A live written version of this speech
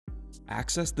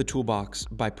Access the toolbox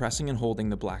by pressing and holding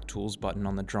the black Tools button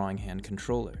on the drawing hand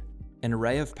controller. An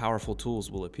array of powerful tools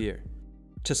will appear.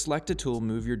 To select a tool,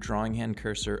 move your drawing hand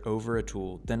cursor over a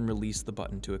tool, then release the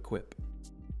button to equip.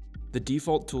 The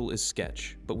default tool is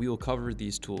Sketch, but we will cover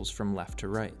these tools from left to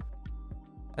right.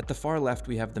 At the far left,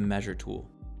 we have the Measure tool.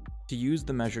 To use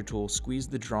the Measure tool, squeeze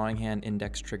the drawing hand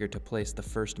index trigger to place the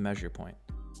first measure point.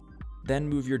 Then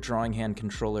move your drawing hand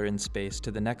controller in space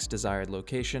to the next desired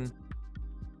location,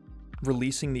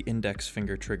 releasing the index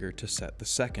finger trigger to set the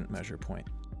second measure point.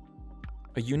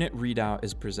 A unit readout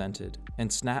is presented,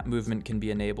 and snap movement can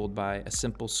be enabled by a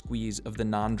simple squeeze of the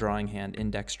non-drawing hand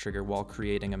index trigger while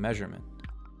creating a measurement.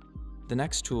 The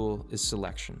next tool is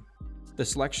Selection. The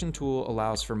Selection tool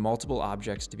allows for multiple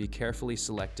objects to be carefully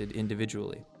selected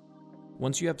individually.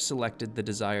 Once you have selected the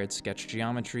desired sketch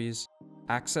geometries,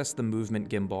 access the movement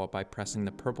gimbal by pressing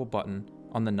the purple button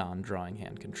on the non-drawing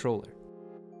hand controller.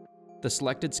 The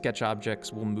selected sketch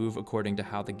objects will move according to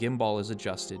how the gimbal is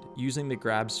adjusted using the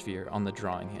grab sphere on the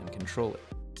drawing hand controller.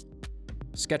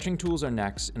 Sketching tools are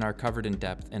next and are covered in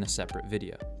depth in a separate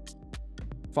video.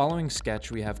 Following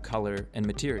Sketch, we have Color and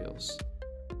Materials.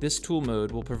 This tool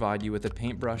mode will provide you with a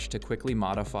paintbrush to quickly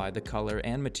modify the color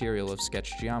and material of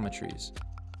sketch geometries.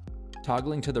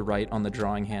 Toggling to the right on the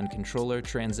drawing hand controller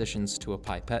transitions to a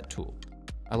pipette tool,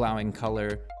 allowing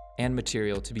color and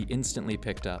material to be instantly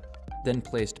picked up, then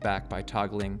placed back by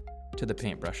toggling to the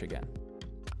paintbrush again.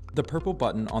 The purple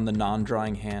button on the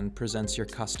non-drawing hand presents your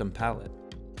custom palette.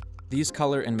 These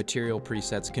color and material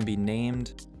presets can be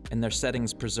named and their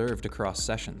settings preserved across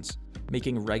sessions,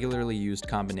 making regularly used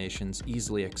combinations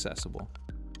easily accessible.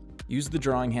 Use the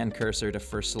drawing hand cursor to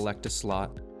first select a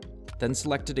slot, then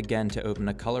select it again to open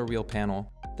a color wheel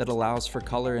panel that allows for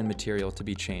color and material to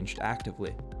be changed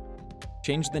actively.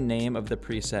 Change the name of the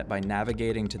preset by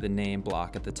navigating to the name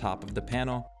block at the top of the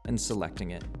panel and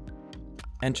selecting it.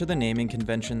 Enter the naming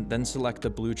convention, then select the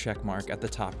blue check mark at the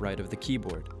top right of the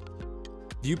keyboard.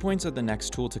 Viewpoints are the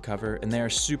next tool to cover, and they are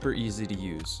super easy to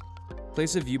use.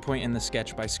 Place a viewpoint in the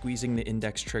sketch by squeezing the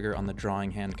index trigger on the drawing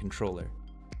hand controller.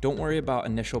 Don't worry about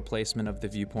initial placement of the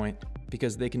viewpoint,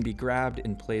 because they can be grabbed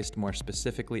and placed more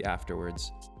specifically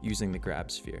afterwards using the grab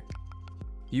sphere.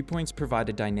 Viewpoints provide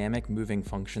a dynamic moving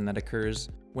function that occurs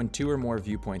when 2 or more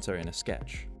viewpoints are in a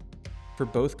sketch. For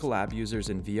both collab users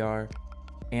in VR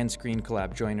and screen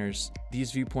collab joiners,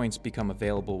 these viewpoints become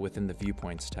available within the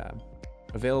Viewpoints tab,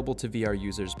 available to VR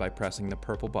users by pressing the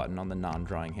purple button on the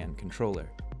non-drawing hand controller.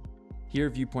 Here,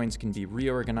 viewpoints can be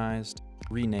reorganized,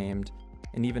 renamed,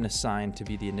 and even assigned to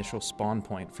be the initial spawn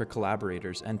point for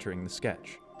collaborators entering the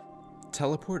sketch.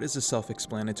 Teleport is a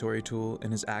self-explanatory tool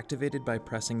and is activated by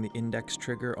pressing the index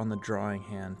trigger on the drawing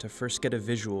hand to first get a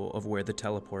visual of where the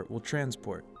teleport will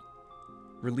transport.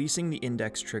 Releasing the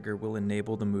index trigger will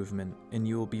enable the movement and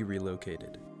you will be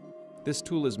relocated. This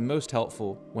tool is most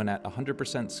helpful when at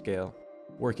 100% scale,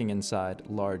 working inside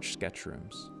large sketch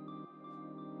rooms.